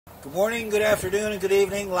Good morning, good afternoon, and good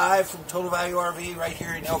evening, live from Total Value RV right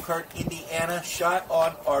here in Elkhart, Indiana, shot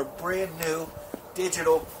on our brand new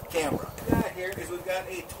digital camera. What we got here is we've got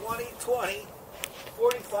a 2020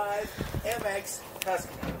 45 MX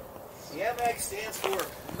Tuscany. The MX stands for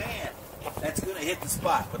man, that's going to hit the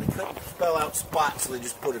spot, but they couldn't spell out spot, so they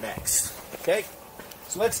just put an X. Okay?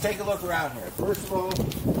 So let's take a look around here. First of all,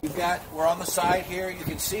 we're on the side here. You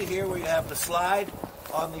can see here where you have the slide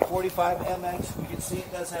on the 45 MX. You can see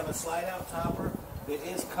it does have a slide out topper. It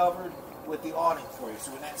is covered with the awning for you.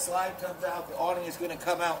 So when that slide comes out, the awning is going to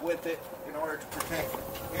come out with it in order to protect it.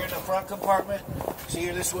 Here in the front compartment, see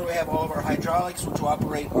here, this is where we have all of our hydraulics, which will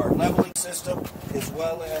operate our leveling system as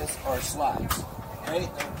well as our slides. Okay,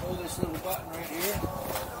 then pull this little button right here.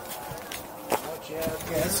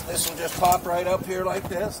 Yes, this will just pop right up here like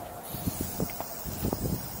this.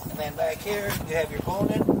 And then back here, you have your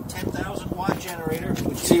Bonin 10,000 watt generator,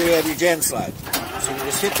 which see you have your gen slide. So you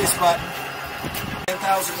just hit this button,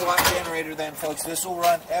 10,000 watt generator then, folks. This will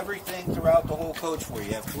run everything throughout the whole coach for you.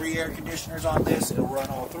 You have 3 air conditioners on this. It'll run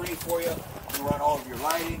all 3 for you. It'll run all of your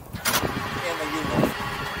lighting and the unit.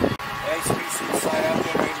 Okay, so you see the slide out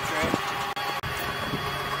generator tray.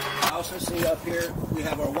 Also see up here we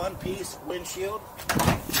have our one-piece windshield.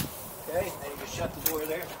 Okay, then you just shut the door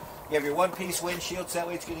there. You have your one-piece windshield, so that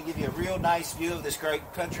way it's going to give you a real nice view of this great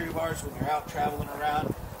country of ours when you're out traveling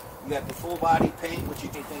around. You got the full body paint, which you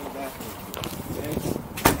can think about. Okay.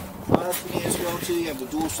 Honestly, as well too, you have the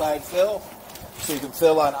dual side fill, so you can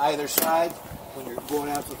fill on either side when you're going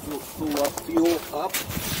out to fuel up.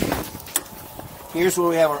 Here's where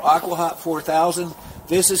we have our Aqua Hot 4000.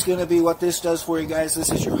 This is going to be what this does for you guys.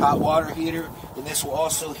 This is your hot water heater, and this will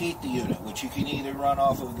also heat the unit, which you can either run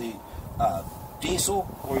off of the diesel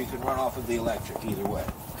or you can run off of the electric, either way.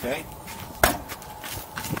 Okay?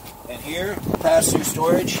 And here, pass-through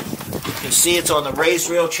storage. You can see it's on the raised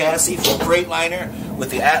rail chassis for Freightliner with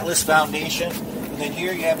the Atlas foundation. And then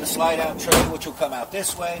here you have the slide-out tray, which will come out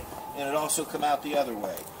this way, and it'll also come out the other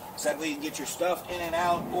way. So that way you can get your stuff in and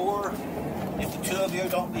out, or if the two of you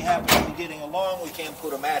don't happen to be getting along, we can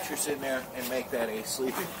put a mattress in there and make that a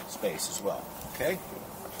sleeping space as well. Okay?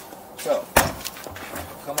 So,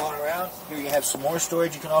 come on around. Here you have some more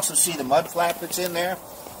storage. You can also see the mud flap that's in there.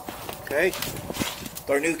 Okay? With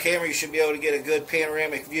our new camera, you should be able to get a good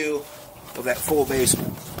panoramic view of that full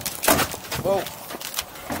basement. Whoa.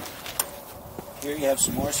 Here you have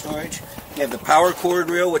some more storage. You have the power cord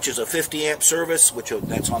reel, which is a 50 amp service,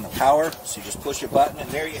 that's on the power. So you just push a button, and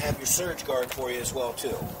there you have your surge guard for you as well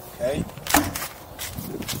too. Okay.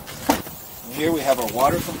 And here we have our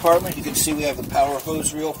water compartment. You can see we have the power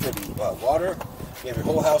hose reel for the water. You have your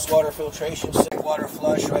whole house water filtration, water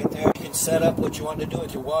flush right there. You can set up what you want to do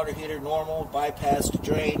with your water heater, normal, bypass to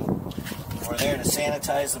drain. We're there to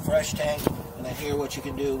sanitize the fresh tank. And then here what you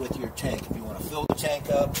can do with your tank. If you want to fill the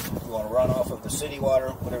tank up, if you want to run off of the city water,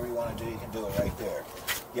 whatever you want to do, you can do it right there.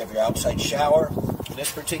 You have your outside shower. In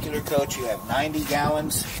this particular coach, you have 90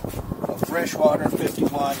 gallons of fresh water,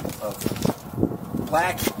 51 of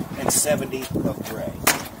black, and 70 of gray.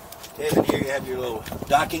 Okay, then here you have your little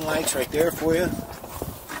docking lights right there for you.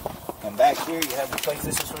 And back here you have the place,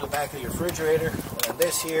 this is for the back of your refrigerator, and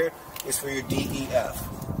this here is for your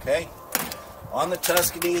DEF. Okay? On the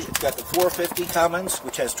Tuscany, it's got the 450 Cummins,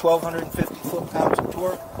 which has 1,250 foot-pounds of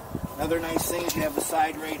torque. Another nice thing is you have the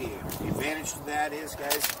side radiator. The advantage to that is,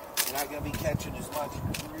 guys, you're not going to be catching as much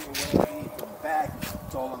through or whatever you need from the back.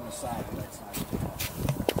 It's all on the side. That's nice.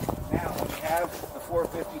 Now, when you have the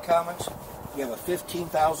 450 Cummins, you have a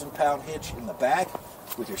 15,000-pound hitch in the back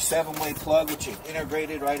with your 7-way plug, which is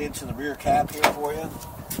integrated right into the rear cap here for you.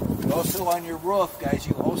 Also on your roof, guys,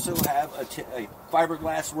 you also have a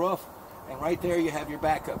fiberglass roof. And right there you have your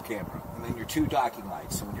backup camera, and then your 2 docking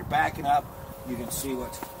lights. So when you're backing up, you can see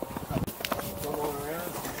what's going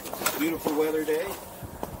around. Beautiful weather day.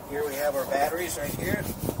 Here we have our batteries right here.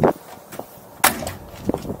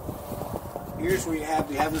 Here's where we have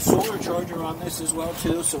the solar charger on this as well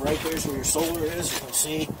too. So right there's where your solar is. You can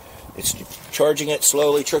see it's charging it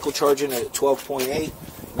slowly, trickle charging at 12.8.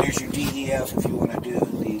 There's your DEF if you want to do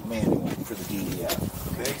the manual for the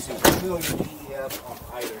DEF. Okay, so you can fill your DEF on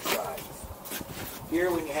either side. Here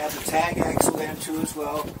when you have the tag axle then too as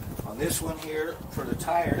well. On this one here for the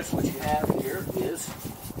tires, what you have here is,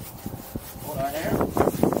 hold on there,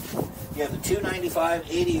 you have the 295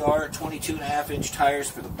 ADR 22.5 inch tires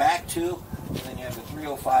for the back too, and then you have the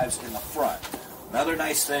 305s in the front. Another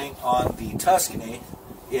nice thing on the Tuscany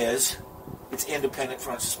is it's independent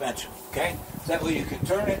front suspension. Okay, so that way you can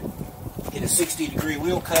turn it, get a 60-degree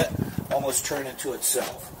wheel cut, almost turn into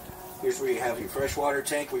itself. Here's where you have your freshwater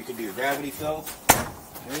tank where you can do your gravity fill.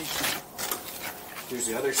 Okay. Here's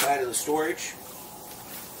the other side of the storage.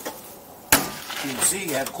 You can see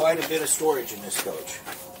you have quite a bit of storage in this coach.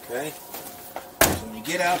 Okay? So when you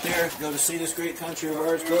get out there, go to see this great country of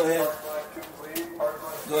ours, go ahead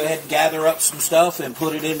and gather up some stuff and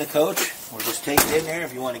put it in the coach. Or just take it in there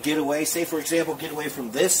if you want to get away. Say, for example, get away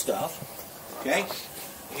from this stuff. Okay?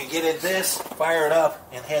 You can get in this, fire it up,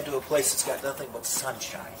 and head to a place that's got nothing but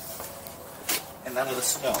sunshine. And none of the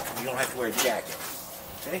snow. You don't have to wear a jacket.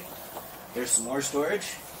 Okay? There's some more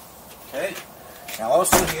storage. Okay? Now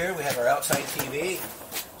also here we have our outside TV.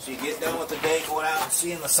 So you get done with the day going out and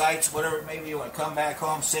seeing the sights, whatever, maybe you want to come back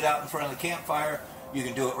home, sit out in front of the campfire. You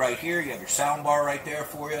can do it right here. You have your sound bar right there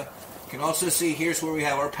for you. You can also see here's where we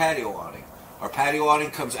have our patio awning. Our patio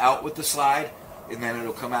awning comes out with the slide, and then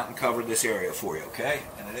it'll come out and cover this area for you, okay?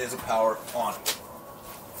 And it is a power awning.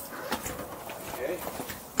 Okay.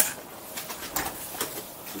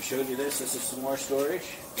 We showed you this. This is some more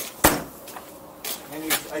storage. And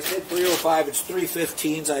I said 305. It's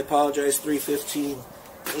 315s. I apologize. 315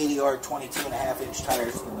 80-yard 22.5-inch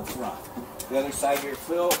tires in the front. The other side here,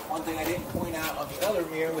 Phil, one thing I didn't point out on the other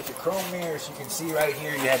mirror with your chrome mirrors, you can see right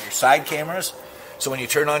here you have your side cameras. So when you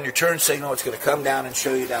turn on your turn signal, it's going to come down and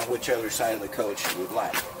show you down which other side of the coach you would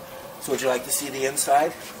like. So would you like to see the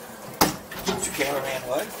inside? What your cameraman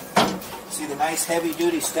would. See the nice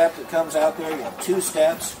heavy-duty step that comes out there? You have 2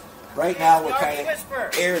 steps. Right now we're kind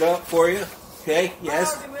of aired up for you. Okay,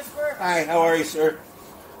 yes. Hi, how are you, sir?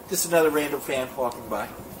 Just another random fan walking by.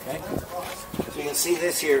 Okay. So you can see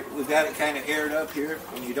this here. We've got it kind of aired up here.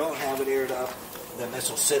 When you don't have it aired up, then this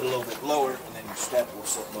will sit a little bit lower, and then your step will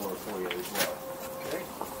sit lower for you as well. Okay.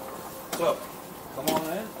 So, come on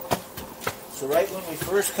in. So right when we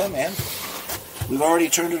first come in, we've already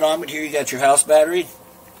turned it on, but here you got your house battery.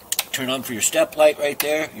 Turn on for your step light right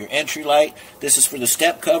there, your entry light. This is for the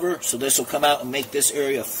step cover, so this will come out and make this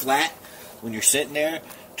area flat when you're sitting there.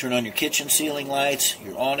 Turn on your kitchen ceiling lights,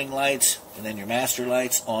 your awning lights, and then your master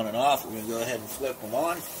lights on and off. We're going to go ahead and flip them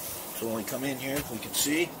on. So when we come in here, we can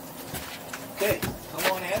see. Okay, come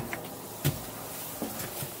on in.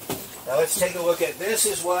 Now let's take a look at this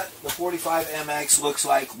is what the 45 MX looks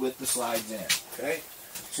like with the slides in. Okay,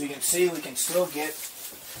 so you can see we can still get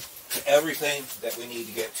to everything that we need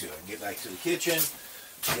to get to. And get back to the kitchen,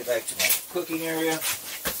 get back to my cooking area,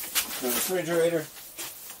 the refrigerator,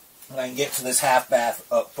 and I can get to this half bath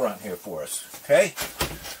up front here for us. Okay?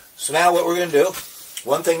 So now what we're going to do,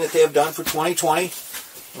 one thing that they have done for 2020,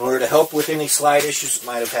 in order to help with any slide issues that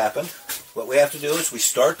might have happened, what we have to do is we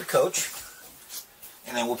start the coach,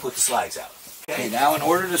 and then we'll put the slides out. Okay, now in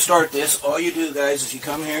order to start this, all you do, guys, is you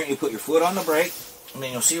come here and you put your foot on the brake, and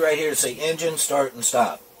then you'll see right here to say engine, start, and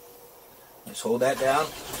stop. Just hold that down.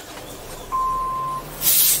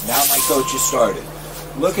 Now my coach is started.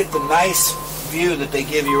 Look at the nice view that they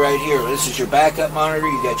give you right here. This is your backup monitor.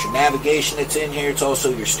 You got your navigation that's in here. It's also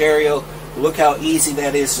your stereo. Look how easy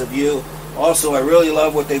that is to view. Also, I really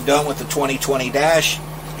love what they've done with the 2020 dash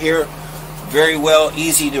here. Very well,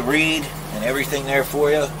 easy to read, and everything there for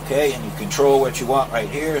you. Okay, and you control what you want right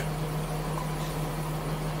here.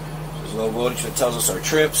 There's low voltage that tells us our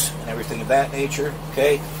trips and everything of that nature.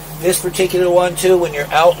 Okay. This particular one too, when you're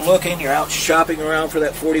out looking, you're out shopping around for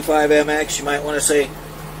that 45 MX, you might want to say,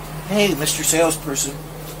 hey, Mr. Salesperson,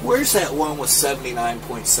 where's that one with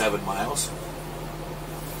 79.7 miles?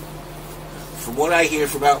 From what I hear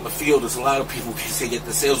from out in the field is a lot of people, because they get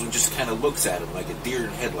the salesman just kind of looks at them like a deer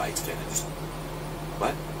in headlights kind of just,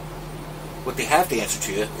 what? What they have to answer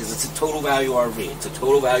to you is it's a total value RV. It's a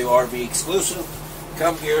total value RV exclusive.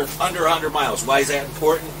 Come here, under 100 miles. Why is that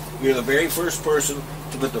important? You're the very first person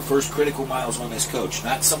to put the first critical miles on this coach.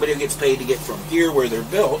 Not somebody who gets paid to get from here where they're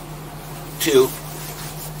built to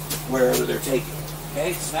wherever they're taking.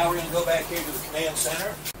 Okay, so now we're going to go back here to the command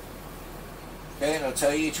center. Okay, and I'll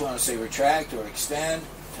tell you each one to say retract or extend.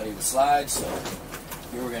 I'll tell you the slides. So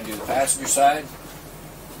here we're going to do the passenger side.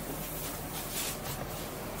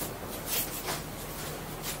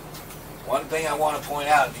 One thing I want to point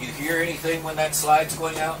out, do you hear anything when that slide's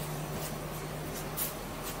going out?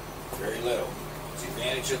 Very little. It's the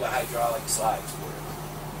advantage of the hydraulic slides.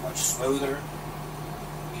 Much smoother,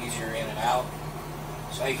 easier in and out.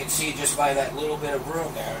 So you can see just by that little bit of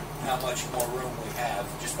room there, how much more room we have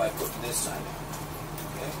just by putting this side in.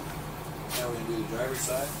 Okay? Now we're going to do the driver's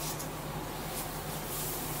side.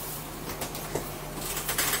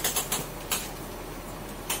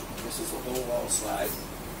 This is the whole wall slide.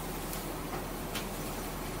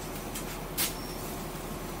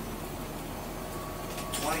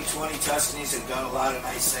 Tuscany's have done a lot of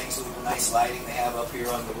nice things. Look at the nice lighting they have up here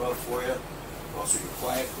on the roof for you. Also your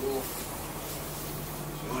quiet cool.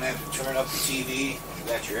 You don't have to turn up the TV. You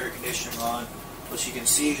got your air conditioning on. But you can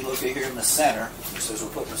see, look at here in the center, it says we're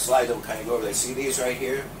putting the slide that will kind of go over there. See these right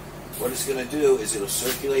here? What it's going to do is it'll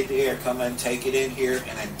circulate the air, come in, take it in here,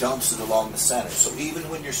 and then dumps it along the center. So even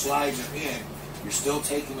when your slides are in, you're still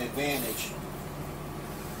taking advantage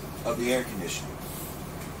of the air conditioning.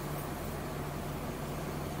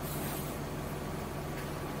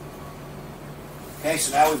 Okay,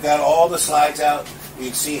 so now we've got all the slides out. You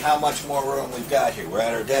can see how much more room we've got here. We're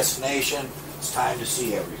at our destination. It's time to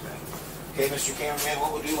see everything. Okay, Mr. Cameraman,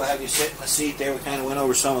 what we'll do, we'll have you sit in the seat there. We kind of went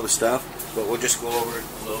over some of the stuff, but we'll just go over it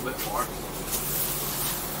a little bit more.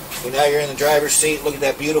 Okay, now you're in the driver's seat. Look at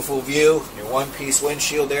that beautiful view. Your one-piece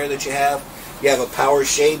windshield there that you have. You have a power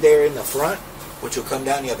shade there in the front, which will come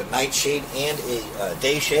down. You have a night shade and a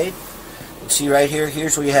day shade. You can see right here,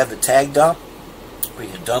 here's where you have the tag dump, where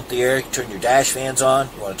you can dump the air. You can turn your dash fans on.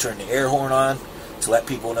 You want to turn the air horn on to let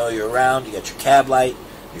people know you're around. You got your cab light,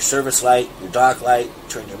 your service light, your dock light,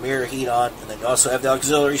 turn your mirror heat on, and then you also have the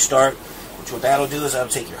auxiliary start, which what that'll do is that'll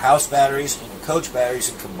take your house batteries and your coach batteries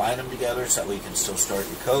and combine them together so that way you can still start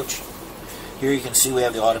your coach. Here you can see we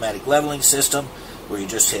have the automatic leveling system, where you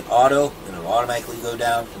just hit auto, and it'll automatically go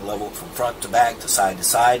down and level from front to back to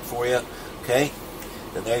side for you. Okay?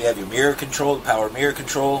 Then there you have your mirror control, the power mirror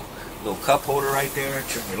control, little cup holder right there,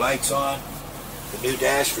 turn your lights on, the new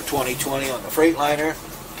dash for 2020 on the Freightliner.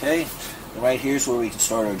 Okay? And right here's where we can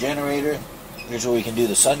start our generator. Here's where we can do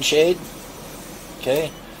the sunshade. Okay?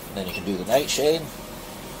 And then you can do the night shade.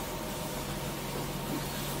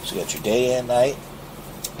 So you got your day and night.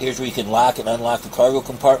 Here's where you can lock and unlock the cargo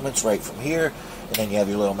compartments right from here. And then you have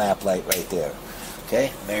your little map light right there. Okay?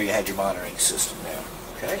 And there you had your monitoring system there.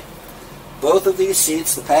 Okay? Both of these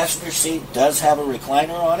seats, the passenger seat does have a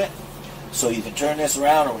recliner on it. So you can turn this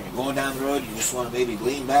around, or when you're going down the road, you just want to maybe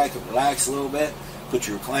lean back and relax a little bit. Put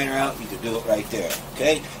your recliner out, you can do it right there.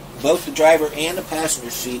 Okay? Both the driver and the passenger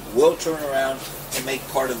seat will turn around and make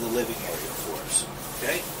part of the living area for us.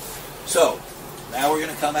 Okay? So, now we're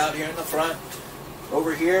going to come out here in the front.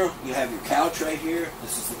 Over here, you have your couch right here.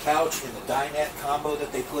 This is the couch in the dinette combo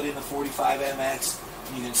that they put in the 45MX.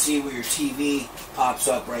 And you can see where your TV pops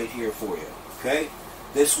up right here for you. Okay?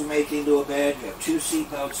 This will make into a bed. You have 2 seat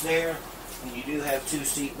belts there. And you do have 2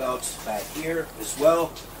 seat belts back here as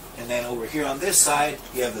well. And then over here on this side,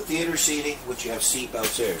 you have the theater seating, which you have seat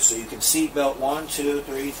belts there. So you can seat belt 1, 2,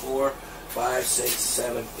 3, 4, 5, 6,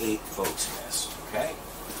 7, 8 folks in this. Okay?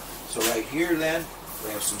 So right here then, we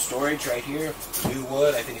have some storage right here. New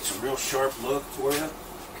wood. I think it's a real sharp look for you.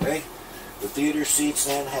 Okay? The theater seats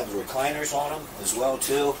then have the recliners on them as well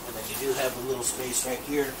too. And then you do have a little space right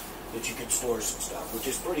here that you can store some stuff, which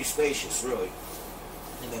is pretty spacious really.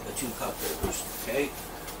 And then the 2 cup holders. Okay?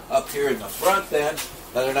 Up here in the front then,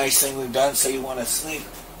 another nice thing we've done, say you want to sleep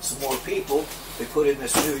some more people, they put in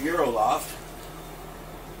this new Euro loft.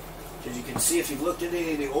 As you can see, if you've looked at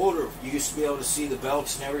any of the older, you used to be able to see the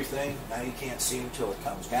belts and everything. Now you can't see them until it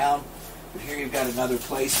comes down. But here you've got another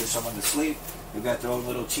place for someone to sleep. You've got their own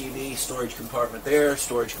little TV, storage compartment there,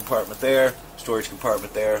 storage compartment there, storage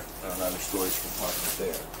compartment there, and another storage compartment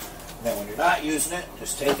there. And then when you're not using it,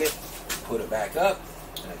 just take it, put it back up,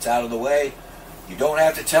 and it's out of the way. You don't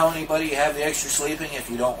have to tell anybody you have the extra sleeping if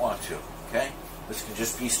you don't want to. Okay? This can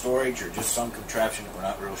just be storage or just some contraption that we're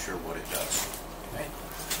not real sure what it does. Okay?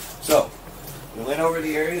 So, we went over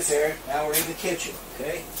the areas there. Now we're in the kitchen.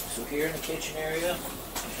 Okay? So here in the kitchen area,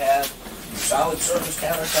 we have your solid surface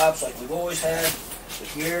countertops like we've always had. But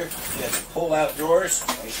here, you have some pull-out drawers.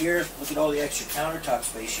 Right here, look at all the extra countertop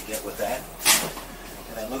space you get with that.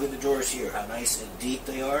 And then look at the drawers here, how nice and deep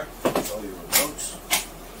they are. There's all your remotes.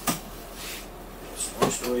 Some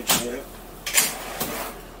more storage there.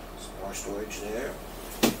 Some more storage there.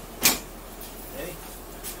 Okay.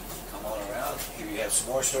 Come on around. Here you have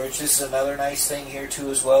some more storage. This is another nice thing here too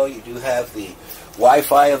as well. You do have the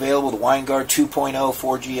Wi-Fi available, the WineGuard 2.0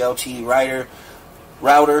 4G LTE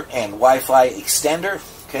router and Wi-Fi extender.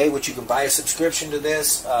 Okay, which you can buy a subscription to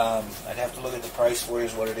this. I'd have to look at the price for you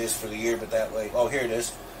is what it is for the year, but that way, oh, here it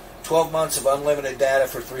is. 12 months of unlimited data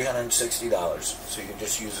for $360. So you can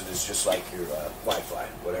just use it as just like your Wi-Fi,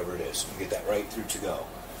 whatever it is. You get that right through to go.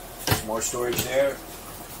 Some more storage there.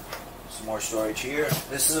 Some more storage here.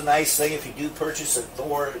 This is a nice thing if you do purchase a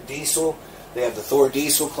Thor diesel. They have the Thor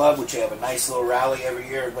Diesel Club, which you have a nice little rally every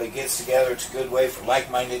year. Everybody gets together. It's a good way for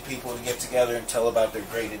like-minded people to get together and tell about their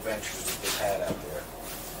great adventures that they've had out there.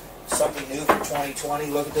 Something new for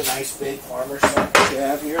 2020. Look at the nice big farmer set that you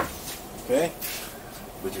have here. Okay?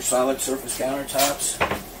 With your solid surface countertops.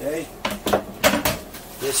 Okay?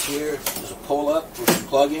 This here is a pull-up with some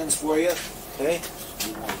plug-ins for you. Okay?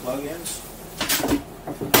 Need more plug-ins.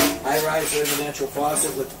 High-rise residential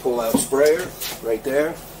faucet with the pull-out sprayer right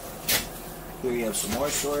there. Here you have some more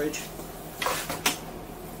storage.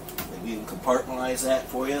 Maybe you can compartmentalize that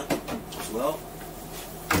for you as well.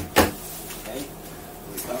 Okay,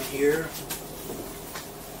 we come here.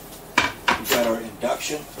 We've got our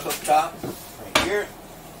induction cooktop right here.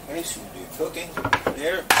 Okay, so you do your cooking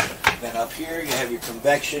there. Then up here you have your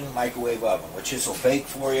convection microwave oven, which is will bake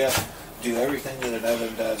for you, do everything that an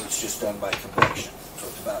oven does. It's just done by convection. So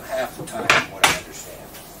it's about half the time, from what I understand.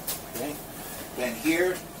 Okay. Then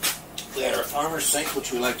here we have our farmer's sink,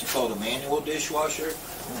 which we like to call the manual dishwasher.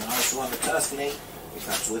 And then also on the Tuscany, it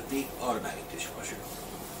comes with the automatic dishwasher.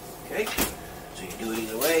 Okay. So you can do it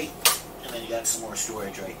either way. And then you got some more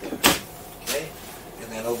storage right there. Okay.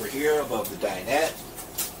 And then over here above the dinette,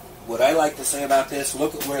 what I like to say about this,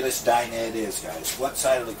 look at where this dinette is, guys. What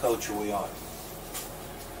side of the coach are we on?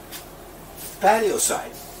 Patio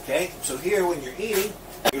side. Okay? So here when you're eating,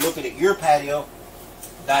 you're looking at your patio,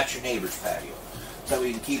 not your neighbor's patio. So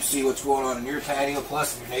you can see what's going on in your patio.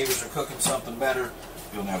 Plus, if your neighbors are cooking something better,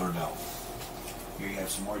 you'll never know. Here you have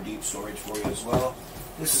some more deep storage for you as well.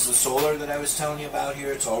 This is the solar that I was telling you about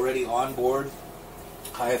here. It's already on board.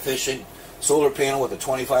 High efficient solar panel with a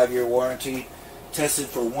 25-year warranty. Tested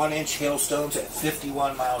for 1-inch hailstones at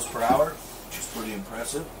 51 miles per hour, which is pretty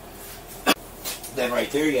impressive. Then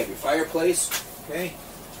right there you have your fireplace. Okay.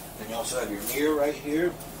 Then you also have your mirror right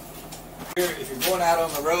here. Here, if you're going out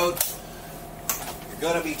on the road, you're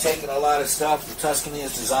going to be taking a lot of stuff. The Tuscany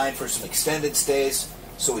is designed for some extended stays.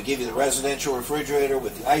 So we give you the residential refrigerator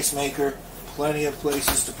with the ice maker. Plenty of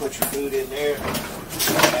places to put your food in there.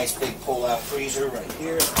 A nice big pull-out freezer right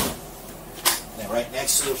here. And then right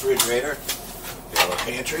next to the refrigerator, we have our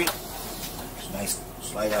pantry. There's a nice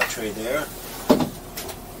slide-out tray there. And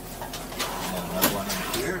then another one in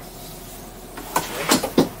here. Okay.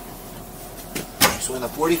 So in the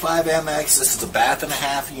 45MX, this is a bath and a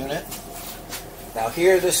half unit. Now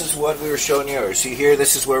here, this is what we were showing you. See here,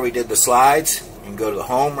 this is where we did the slides. You can go to the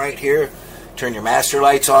home right here. Turn your master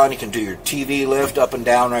lights on. You can do your TV lift up and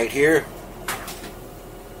down right here.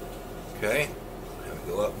 Okay.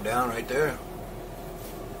 Go up and down right there.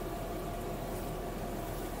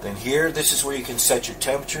 Then here, this is where you can set your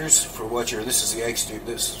temperatures for what your, this is the exterior,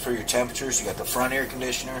 this is for your temperatures. You got the front air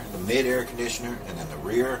conditioner, the mid air conditioner, and then the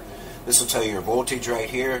rear. This will tell you your voltage right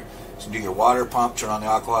here. You can do your water pump, turn on the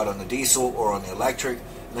aqua out on the diesel or on the electric.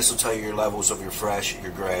 And this will tell you your levels of your fresh,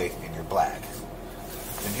 your gray, and your black.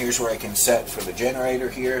 And here's where I can set for the generator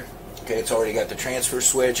here. Okay, it's already got the transfer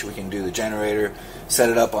switch. We can do the generator, set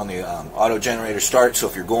it up on the auto generator start. So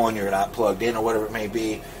if you're going, you're not plugged in or whatever it may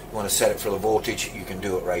be, you want to set it for the voltage, you can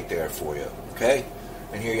do it right there for you. Okay,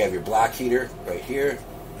 and here you have your block heater right here.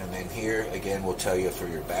 And then here, again, we'll tell you for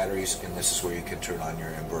your batteries. And this is where you can turn on your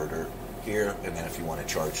inverter here. And then if you want to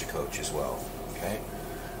charge the coach as well. Okay,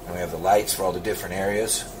 and we have the lights for all the different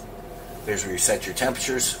areas. There's where you set your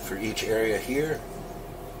temperatures for each area here.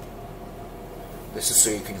 This is so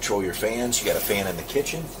you can control your fans. You got a fan in the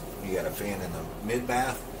kitchen, you got a fan in the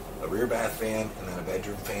mid-bath, a rear bath fan, and then a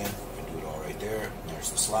bedroom fan. You can do it all right there. And there's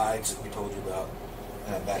the slides that we told you about.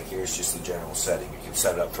 And then back here is just the general setting. You can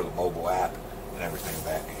set it up for the mobile app and everything of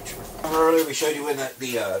that nature. Earlier we showed you when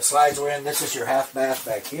the slides were in. This is your half bath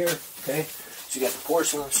back here. Okay, so you got the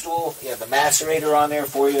porcelain stool. You have the macerator on there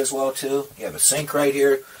for you as well too. You have a sink right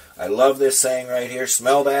here. I love this thing right here.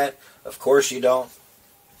 Smell that? Of course you don't.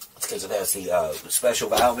 Because it has the special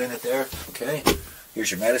valve in it there. Okay,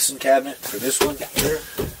 here's your medicine cabinet for this one here.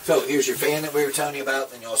 So here's your fan that we were telling you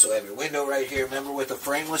about. Then you also have your window right here. Remember, with the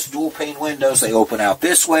frameless dual pane windows, they open out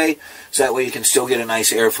this way, so that way you can still get a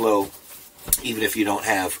nice airflow even if you don't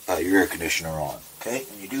have your air conditioner on. Okay,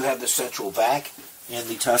 and you do have the central vac in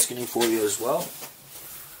the Tuscany for you as well.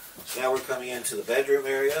 So now we're coming into the bedroom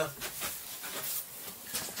area.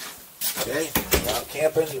 Okay, when you're out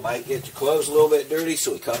camping, you might get your clothes a little bit dirty,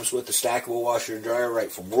 so it comes with the stackable washer and dryer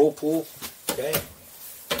right from Whirlpool. Okay,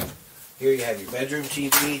 here you have your bedroom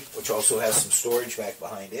TV, which also has some storage back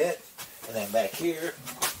behind it. And then back here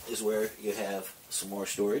is where you have some more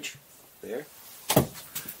storage there,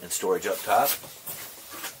 and storage up top.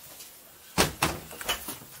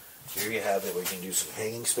 Here you have it where you can do some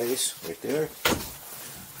hanging space right there.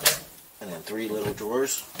 And then 3 little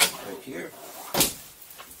drawers right here.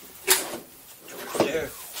 There.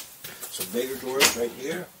 Some bigger drawers right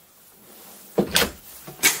here.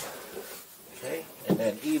 Okay, and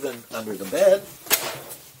then even under the bed,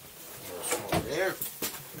 some more there,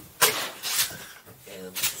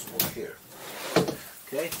 and some more here.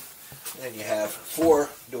 Okay, and then you have 4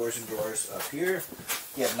 doors and drawers up here.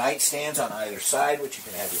 You have nightstands on either side, which you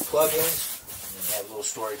can have your plug-ins, and then you have a little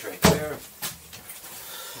storage right there.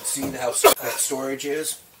 You can see how that storage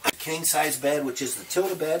is. King size bed, which is the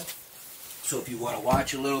tilt-a bed. So if you want to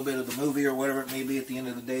watch a little bit of the movie or whatever it may be at the end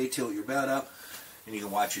of the day, tilt your bed up, and you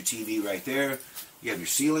can watch your TV right there. You have your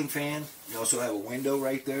ceiling fan. You also have a window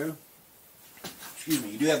right there. Excuse me.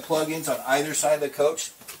 You do have plug-ins on either side of the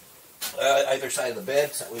coach, either side of the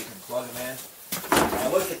bed, so that way you can plug them in.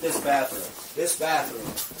 Now look at this bathroom. This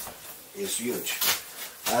bathroom is huge.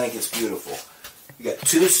 I think it's beautiful. You got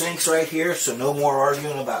 2 sinks right here, so no more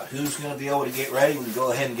arguing about who's going to be able to get ready. We can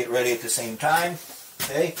go ahead and get ready at the same time.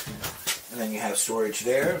 Okay? And then you have storage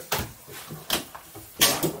there.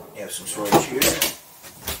 You have some storage here.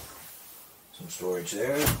 Some storage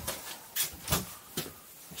there.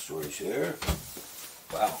 Some storage there.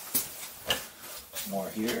 Wow. Some more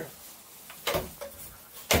here.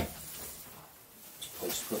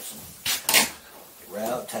 Place to put some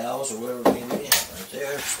towels or whatever it may be. Right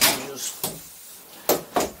there. Sponges.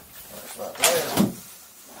 Another spot there.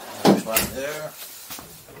 Another spot there.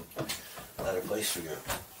 Another place for your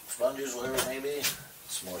sponges, whatever it may be.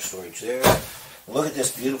 Some more storage there. Look at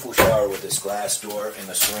this beautiful shower with this glass door and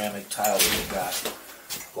the ceramic tile that we've got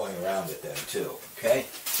going around it then too. Okay?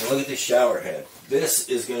 And look at this shower head. This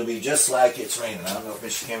is going to be just like it's raining. I don't know if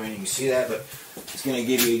Mr. Cameron, you can see that, but it's going to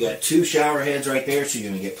give you got 2 shower heads right there, so you're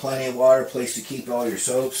going to get plenty of water, place to keep all your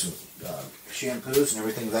soaps and shampoos and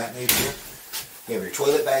everything of that nature. You have your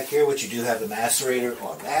toilet back here, which you do have the macerator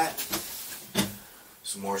on that.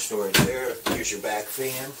 Some more storage there. Here's your back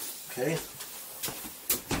fan. Okay?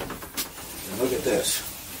 And look at this.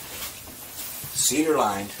 Cedar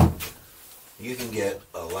lined. You can get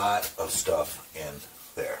a lot of stuff in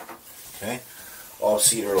there. Okay? All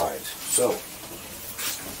cedar lined. So,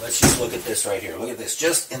 let's just look at this right here. Look at this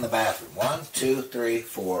just in the bathroom. 1, 2, 3,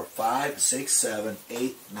 4, 5, 6, 7,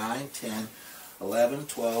 8, 9, 10, 11,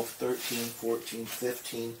 12, 13, 14,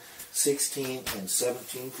 15, 16, and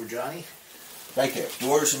 17 for Johnny. Right there.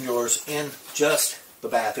 Doors and drawers in just the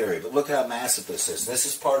bath area. But look how massive this is. This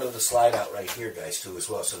is part of the slide out right here, guys, too, as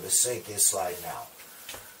well. So this sink is sliding out.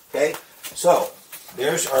 Okay? So,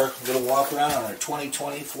 there's our little walk around on our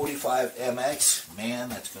 2020 45 MX. Man,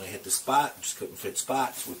 that's going to hit the spot. Just couldn't fit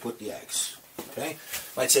spots. We put the X. Okay?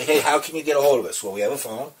 Might say, hey, how can you get a hold of us? Well, we have a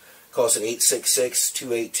phone. Call us at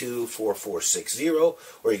 866-282-4460.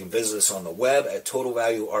 Or you can visit us on the web at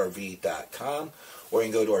totalvaluerv.com. Or you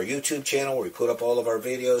can go to our YouTube channel where we put up all of our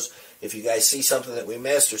videos. If you guys see something that we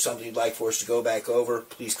missed or something you'd like for us to go back over,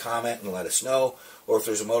 please comment and let us know. Or if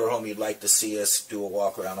there's a motorhome you'd like to see us do a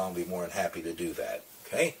walk around on, we'll be more than happy to do that.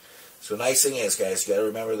 Okay? So nice thing is, guys, you got to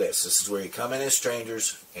remember this. This is where you come in as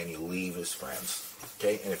strangers and you leave as friends.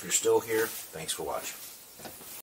 Okay? And if you're still here, thanks for watching.